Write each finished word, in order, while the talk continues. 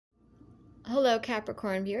Hello,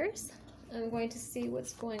 Capricorn viewers. I'm going to see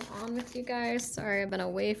what's going on with you guys. Sorry I've been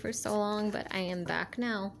away for so long, but I am back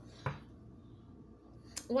now.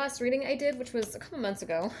 Last reading I did, which was a couple months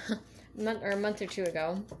ago, a month or two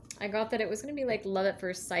ago, I got that it was going to be like love at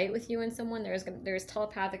first sight with you and someone. There's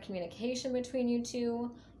telepathic communication between you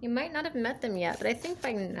two. You might not have met them yet, but I think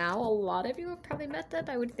by now a lot of you have probably met them,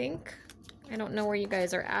 I would think. I don't know where you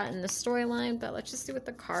guys are at in the storyline, but let's just see what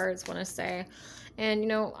the cards want to say. And, you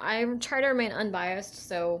know, I try to remain unbiased,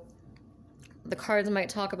 so the cards might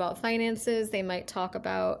talk about finances, they might talk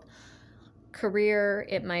about career,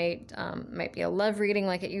 it might be a love reading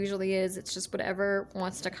like it usually is. It's just whatever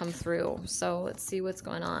wants to come through. So let's see what's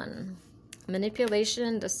going on.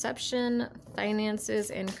 Manipulation, deception,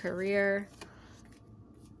 finances, and career.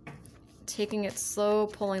 Taking it slow,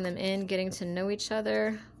 pulling them in, getting to know each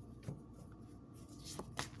other.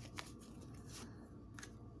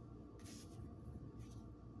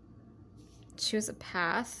 Choose a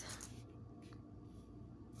path.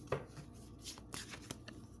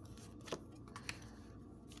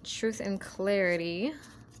 Truth and clarity.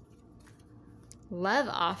 Love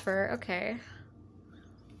offer. Okay.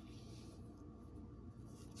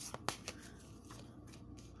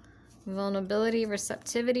 Vulnerability,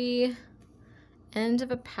 receptivity. End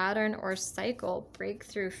of a pattern or cycle.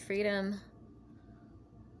 Breakthrough, freedom.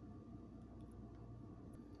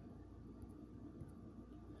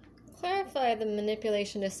 Clarify the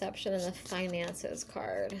manipulation, deception, and the finances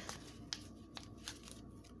card.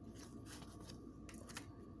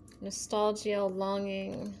 Nostalgia,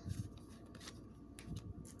 longing.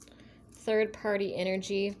 Third party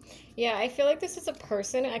energy. Yeah, I feel like this is a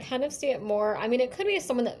person. I kind of see it more. I mean, it could be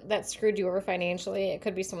someone that screwed you over financially. It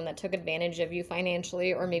could be someone that took advantage of you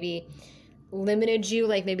financially, or maybe limited you,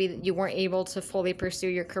 like maybe you weren't able to fully pursue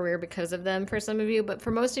your career because of them for some of you. But for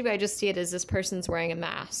most of you, I just see it as this person's wearing a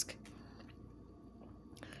mask.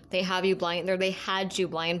 They have you they had you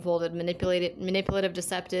blindfolded, manipulative,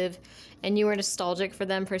 deceptive, and you were nostalgic for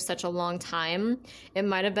them for such a long time. It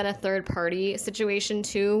might have been a third party situation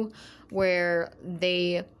too, where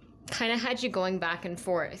they kind of had you going back and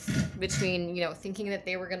forth between, you know, thinking that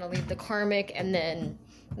they were going to leave the karmic, and then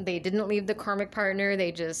they didn't leave the karmic partner.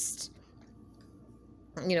 They just,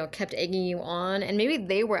 you know, kept egging you on, and maybe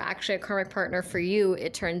they were actually a karmic partner for you,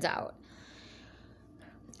 it turns out.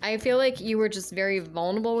 I feel like you were just very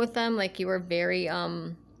vulnerable with them. Like you were very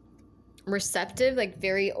receptive, like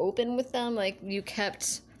very open with them. Like you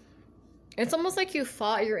kept, it's almost like you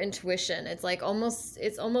fought your intuition. It's like almost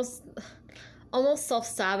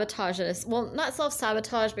self-sabotage. Well, not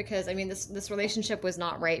self-sabotage, because I mean this relationship was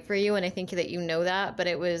not right for you, and I think that you know that, but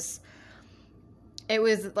it was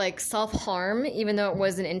like self-harm, even though it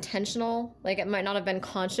wasn't intentional. Like it might not have been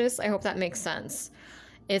conscious. I hope that makes sense.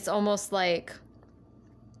 It's almost like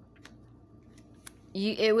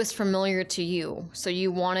it was familiar to you, so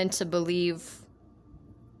you wanted to believe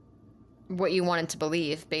what you wanted to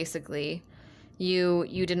believe, basically. You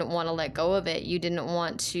didn't want to let go of it. You didn't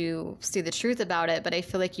want to see the truth about it, but I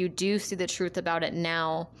feel like you do see the truth about it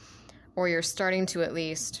now, or you're starting to at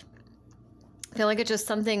least. I feel like it's just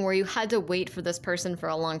something where you had to wait for this person for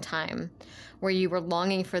a long time, where you were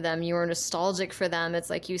longing for them, you were nostalgic for them. It's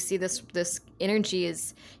like you see this energy,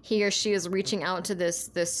 is he or she is reaching out to this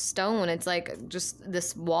stone. It's like just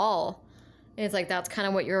this wall. It's like that's kind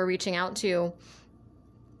of what you're reaching out to.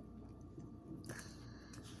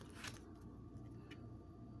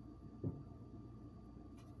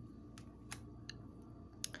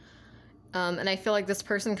 And I feel like this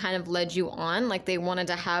person kind of led you on, like they wanted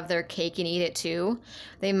to have their cake and eat it too.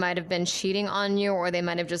 They might have been cheating on you, or they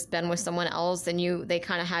might have just been with someone else, and they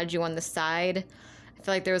kind of had you on the side. I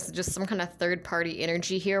feel like there was just some kind of third party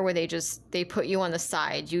energy here where they put you on the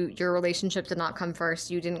side. Your relationship did not come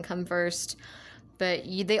first. You didn't come first. But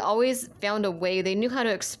they always found a way. They knew how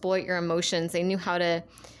to exploit your emotions. They knew how to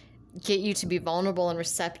get you to be vulnerable and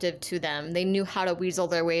receptive to them. They knew how to weasel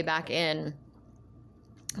their way back in.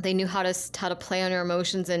 They knew how to play on your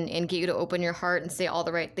emotions and get you to open your heart and say all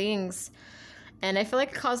the right things. And I feel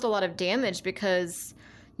like it caused a lot of damage because,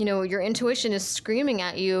 you know, your intuition is screaming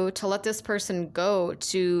at you to let this person go,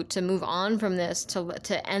 to move on from this,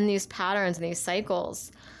 to end these patterns and these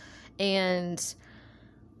cycles. And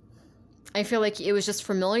I feel like it was just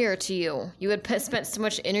familiar to you. You had spent so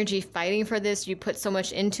much energy fighting for this. You put so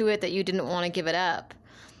much into it that you didn't want to give it up.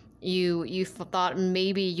 You thought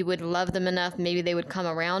maybe you would love them enough, maybe they would come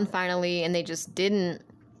around finally, and they just didn't.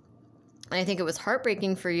 And I think it was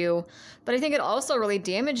heartbreaking for you, but I think it also really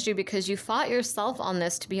damaged you because you fought yourself on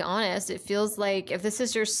this, to be honest. It feels like if this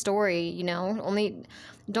is your story, you know, only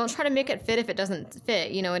don't try to make it fit if it doesn't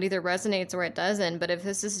fit. You know, it either resonates or it doesn't. But if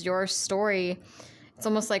this is your story, it's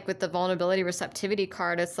almost like with the vulnerability receptivity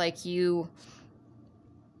card, it's like you,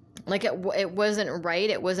 like it wasn't right.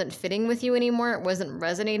 It wasn't fitting with you anymore. It wasn't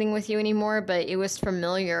resonating with you anymore, but it was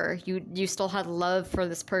familiar. You still had love for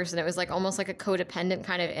this person. It was like almost like a codependent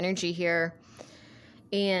kind of energy here.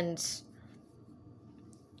 And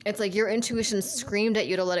it's like your intuition screamed at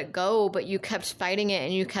you to let it go, but you kept fighting it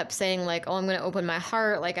and you kept saying like, oh, I'm going to open my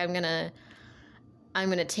heart. Like I'm going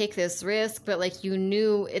to take this risk. But like, you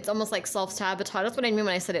knew it's almost like self-sabotage. That's what I mean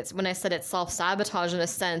when I said it's self-sabotage in a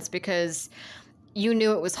sense, because you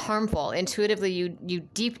knew it was harmful. Intuitively, you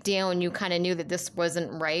deep down, you kind of knew that this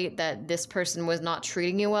wasn't right, that this person was not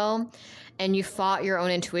treating you well. And you fought your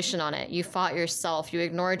own intuition on it. You fought yourself. You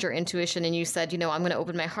ignored your intuition and you said, you know, I'm going to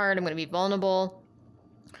open my heart. I'm going to be vulnerable.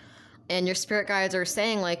 And your spirit guides are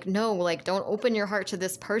saying like, no, like don't open your heart to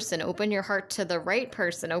this person. Open your heart to the right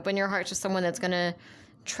person. Open your heart to someone that's going to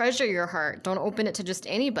treasure your heart. Don't open it to just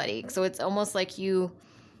anybody. So it's almost like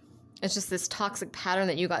it's just this toxic pattern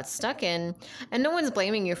that you got stuck in, and no one's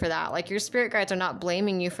blaming you for that. Like your spirit guides are not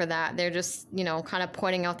blaming you for that. They're just, you know, kind of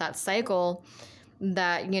pointing out that cycle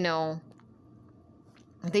that, you know,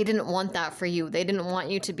 they didn't want that for you. They didn't want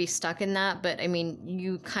you to be stuck in that. But I mean,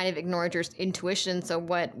 you kind of ignored your intuition. So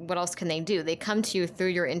what else can they do? They come to you through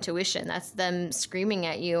your intuition. That's them screaming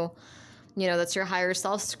at you. You know, that's your higher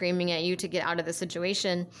self screaming at you to get out of the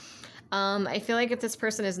situation. I feel like if this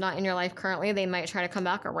person is not in your life currently, they might try to come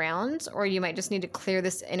back around, or you might just need to clear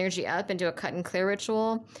this energy up and do a cut and clear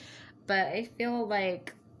ritual. But I feel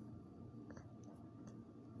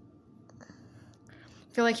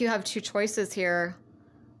like you have two choices here.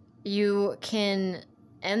 You can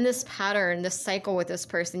end this pattern, this cycle with this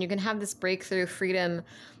person. You can have this breakthrough freedom.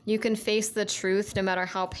 You can face the truth no matter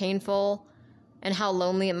how painful and how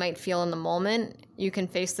lonely it might feel in the moment. You can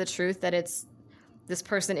face the truth that this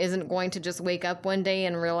person isn't going to just wake up one day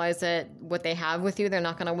and realize that what they have with you. They're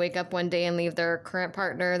not going to wake up one day and leave their current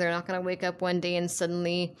partner. They're not going to wake up one day and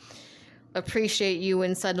suddenly appreciate you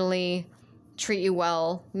and suddenly treat you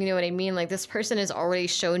well. You know what I mean? Like this person has already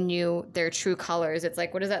shown you their true colors. It's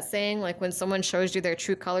like, what is that saying? Like when someone shows you their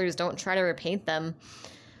true colors, don't try to repaint them.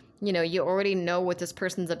 You know, you already know what this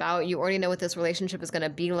person's about. You already know what this relationship is going to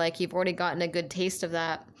be like. You've already gotten a good taste of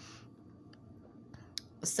that.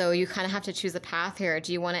 So you kind of have to choose a path here.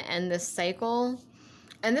 Do you want to end this cycle?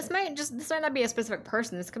 And this might not be a specific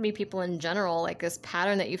person. This could be people in general, like this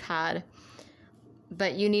pattern that you've had.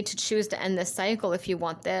 But you need to choose to end this cycle if you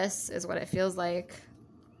want this, is what it feels like.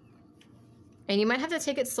 And you might have to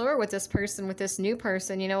take it slower with this person, with this new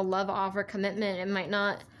person. You know, love, offer, commitment. It might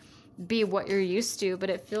not be what you're used to,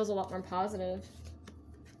 but it feels a lot more positive.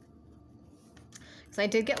 Because I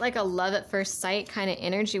did get like a love at first sight kind of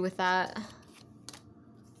energy with that.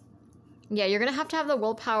 Yeah, you're going to have the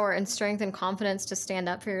willpower and strength and confidence to stand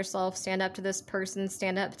up for yourself, stand up to this person,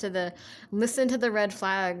 listen to the red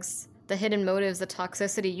flags, the hidden motives, the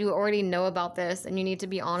toxicity. You already know about this, and you need to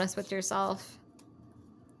be honest with yourself.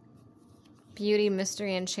 Beauty,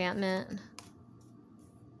 mystery, enchantment.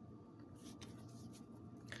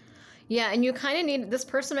 Yeah, and you kind of need, this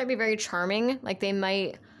person might be very charming. Like they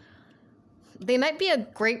might be a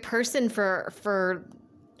great person for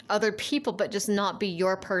other people, but just not be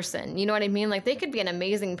your person. You know what I mean? Like they could be an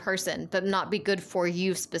amazing person, but not be good for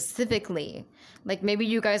you specifically. Like maybe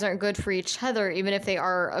you guys aren't good for each other, even if they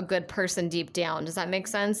are a good person deep down. Does that make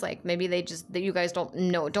sense? Like maybe you guys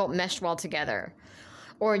don't mesh well together.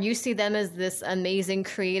 Or you see them as this amazing,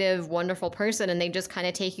 creative, wonderful person, and they just kind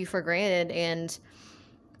of take you for granted, and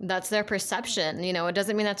that's their perception. You know, it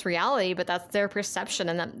doesn't mean that's reality, but that's their perception,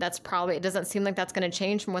 and that's probably, it doesn't seem like that's going to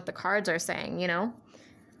change from what the cards are saying, you know?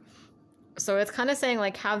 So it's kind of saying,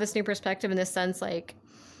 like, have this new perspective in this sense, like,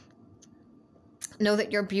 know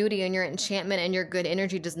that your beauty and your enchantment and your good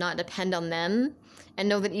energy does not depend on them. And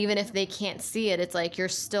know that even if they can't see it, it's like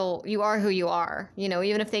you are who you are. You know,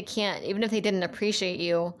 even if they didn't appreciate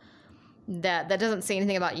you, that doesn't say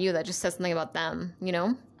anything about you. That just says something about them, you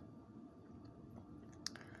know?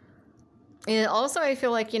 And also, I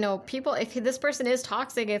feel like, you know, people, if this person is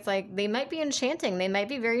toxic, it's like they might be enchanting. They might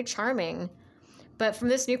be very charming. But from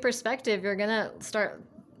this new perspective, you're going to start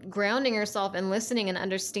grounding yourself and listening and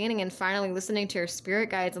understanding and finally listening to your spirit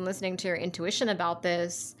guides and listening to your intuition about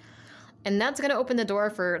this. And that's going to open the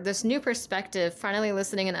door for this new perspective, finally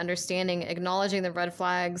listening and understanding, acknowledging the red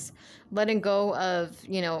flags, letting go of,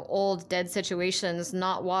 you know, old dead situations,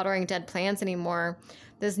 not watering dead plants anymore.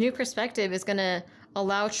 This new perspective is going to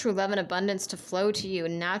allow true love and abundance to flow to you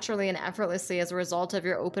naturally and effortlessly as a result of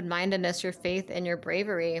your open-mindedness, your faith, and your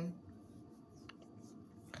bravery.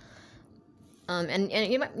 And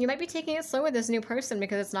you might be taking it slow with this new person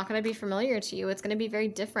because it's not going to be familiar to you. It's going to be very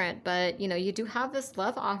different. But, you know, you do have this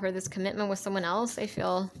love offer, this commitment with someone else, I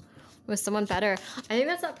feel, with someone better. I think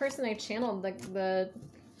that's that person I channeled, the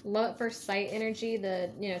love at first sight energy, the,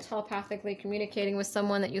 you know, telepathically communicating with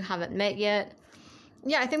someone that you haven't met yet.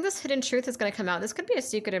 Yeah, I think this hidden truth is going to come out. This could be a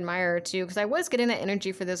secret admirer too, because I was getting that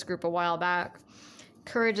energy for this group a while back.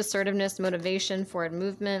 Courage, assertiveness, motivation, forward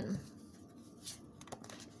movement.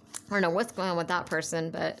 I don't know what's going on with that person,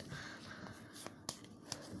 but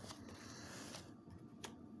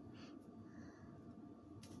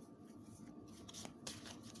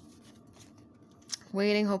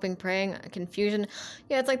waiting, hoping, praying, confusion.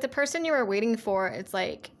 Yeah, it's like the person you were waiting for, it's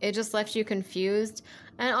like it just left you confused.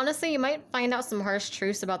 And honestly, you might find out some harsh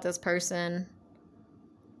truths about this person.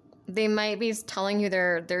 They might be telling you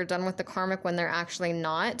they're done with the karmic when they're actually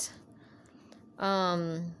not.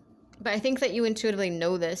 But I think that you intuitively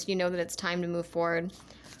know this. You know that it's time to move forward.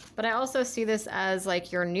 But I also see this as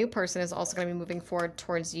like your new person is also going to be moving forward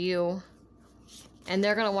towards you. And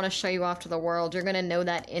they're going to want to show you off to the world. You're going to know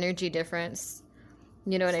that energy difference.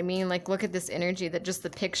 You know what I mean? Like, look at this energy, that just the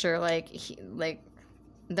picture, like,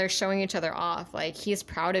 they're showing each other off. Like, he's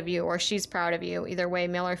proud of you or she's proud of you. Either way,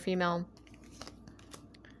 male or female.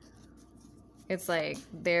 It's like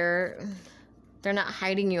they're not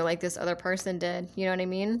hiding you like this other person did. You know what I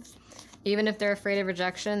mean? Even if they're afraid of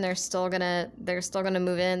rejection, they're still gonna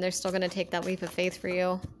move in. They're still gonna take that leap of faith for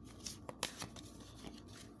you.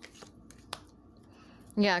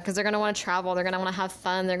 Yeah, because they're gonna want to travel. They're gonna want to have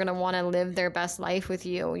fun. They're gonna want to live their best life with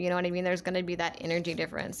you. You know what I mean? There's gonna be that energy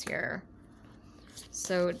difference here.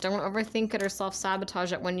 So don't overthink it or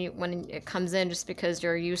self-sabotage it when it comes in, just because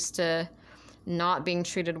you're used to not being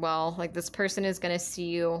treated well. Like, this person is gonna see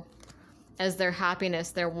you as their happiness,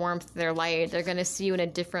 their warmth, their light. They're going to see you in a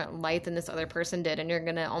different light than this other person did. And you're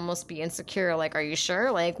going to almost be insecure. Like, are you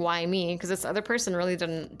sure? Like, why me? Because this other person really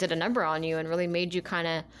did a number on you and really made you kind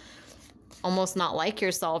of almost not like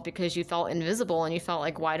yourself, because you felt invisible and you felt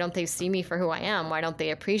like, why don't they see me for who I am? Why don't they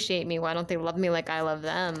appreciate me? Why don't they love me like I love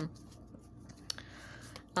them?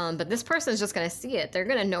 But this person is just going to see it. They're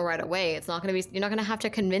going to know right away. It's not going to be, you're not going to have to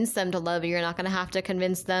convince them to love you. You're not going to have to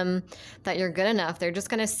convince them that you're good enough. They're just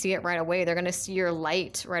going to see it right away. They're going to see your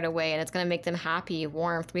light right away, and it's going to make them happy,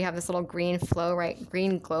 warmth. We have this little green glow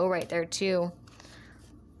right there too.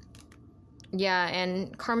 Yeah,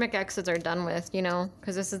 and karmic exes are done with, you know,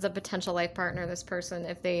 because this is a potential life partner, this person.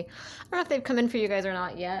 If they, I don't know if they've come in for you guys or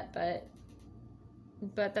not yet,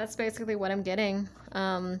 but that's basically what I'm getting.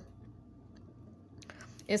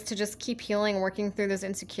 Is to just keep healing, working through those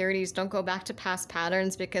insecurities. Don't go back to past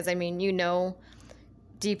patterns, because, I mean, you know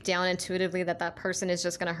deep down intuitively that person is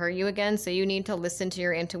just going to hurt you again. So you need to listen to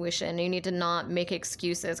your intuition. You need to not make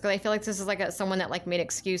excuses, because I feel like this is like someone that like made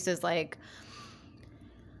excuses, like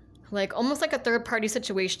almost like a third party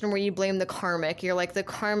situation where you blame the karmic. You're like, the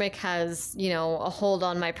karmic has, you know, a hold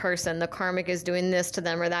on my person. The karmic is doing this to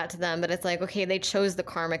them or that to them. But it's like, okay, they chose the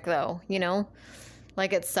karmic though, you know,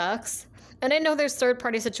 like, it sucks. And I know there's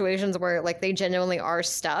third-party situations where, like, they genuinely are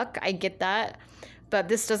stuck. I get that. But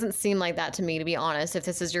this doesn't seem like that to me, to be honest. If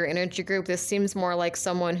this is your energy group, this seems more like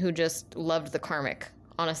someone who just loved the karmic,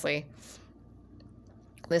 honestly.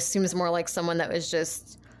 This seems more like someone that was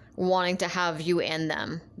just wanting to have you and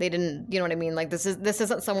them. They didn't, you know what I mean? Like, this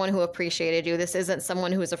isn't someone who appreciated you. This isn't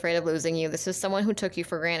someone who was afraid of losing you. This is someone who took you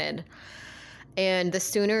for granted. And the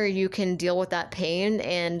sooner you can deal with that pain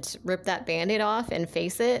and rip that Band-Aid off and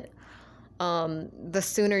face it, the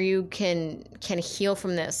sooner you can heal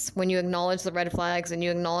from this. When you acknowledge the red flags and you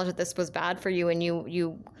acknowledge that this was bad for you, and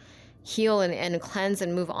you heal and cleanse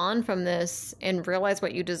and move on from this and realize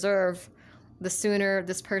what you deserve, the sooner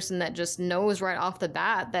this person that just knows right off the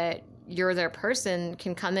bat that you're their person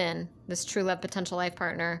can come in, this true love potential life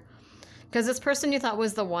partner. Because this person you thought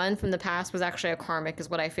was the one from the past was actually a karmic, is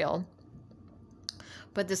what I feel.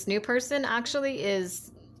 But this new person actually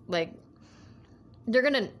is, like, you're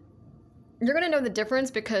gonna know the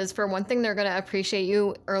difference, because for one thing, they're gonna appreciate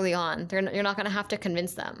you early on. You're not gonna have to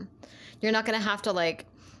convince them. You're not gonna have to, like,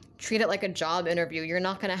 treat it like a job interview. You're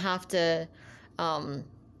not gonna have to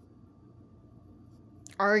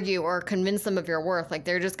argue or convince them of your worth. Like,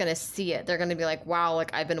 they're just gonna see it. They're gonna be like, wow,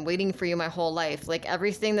 like, I've been waiting for you my whole life. Like,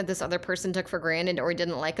 everything that this other person took for granted or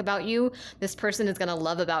didn't like about you, this person is gonna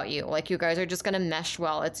love about you. Like, you guys are just gonna mesh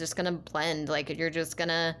well. It's just gonna blend. Like, you're just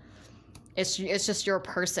gonna, it's just your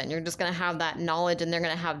person. You're just gonna have that knowledge, and they're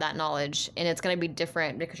gonna have that knowledge, and it's gonna be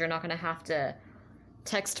different, because you're not gonna have to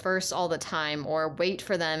text first all the time, or wait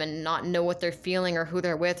for them and not know what they're feeling or who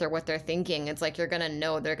they're with or what they're thinking. It's like you're going to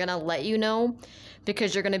know. They're going to let you know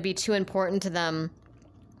because you're going to be too important to them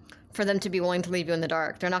for them to be willing to leave you in the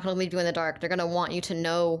dark. They're not going to leave you in the dark. They're going to want you to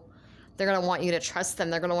know. They're going to want you to trust them.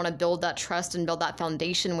 They're going to want to build that trust and build that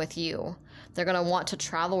foundation with you. They're going to want to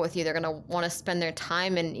travel with you. They're going to want to spend their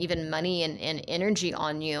time and even money and energy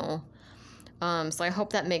on you. So I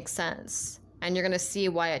hope that makes sense. And you're going to see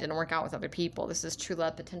why it didn't work out with other people. This is true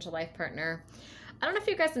love, potential life partner. I don't know if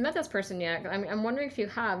you guys have met this person yet. I'm wondering if you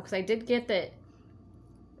have, because I did get that.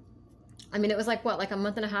 I mean, it was like, what, like a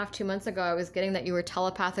month and a half, 2 months ago, I was getting that you were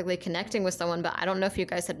telepathically connecting with someone, but I don't know if you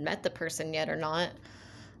guys had met the person yet or not.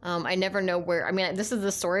 I never know where, I mean, this is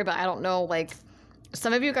the story, but I don't know, like,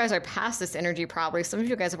 some of you guys are past this energy probably. Some of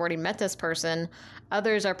you guys have already met this person.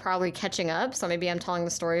 Others are probably catching up. So maybe I'm telling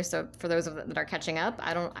the story. So for those that are catching up,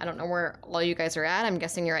 I don't know where all you guys are at. I'm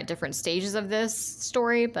guessing you're at different stages of this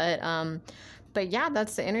story, but yeah,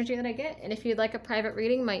 that's the energy that I get. And if you'd like a private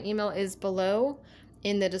reading, my email is below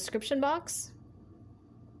in the description box.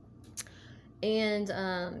 And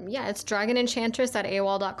yeah, it's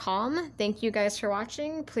dragonenchantress@aol.com. Thank you guys for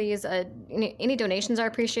watching. Please, any donations are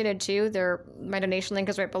appreciated too. My donation link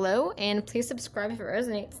is right below. And please subscribe if it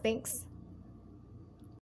resonates. Thanks.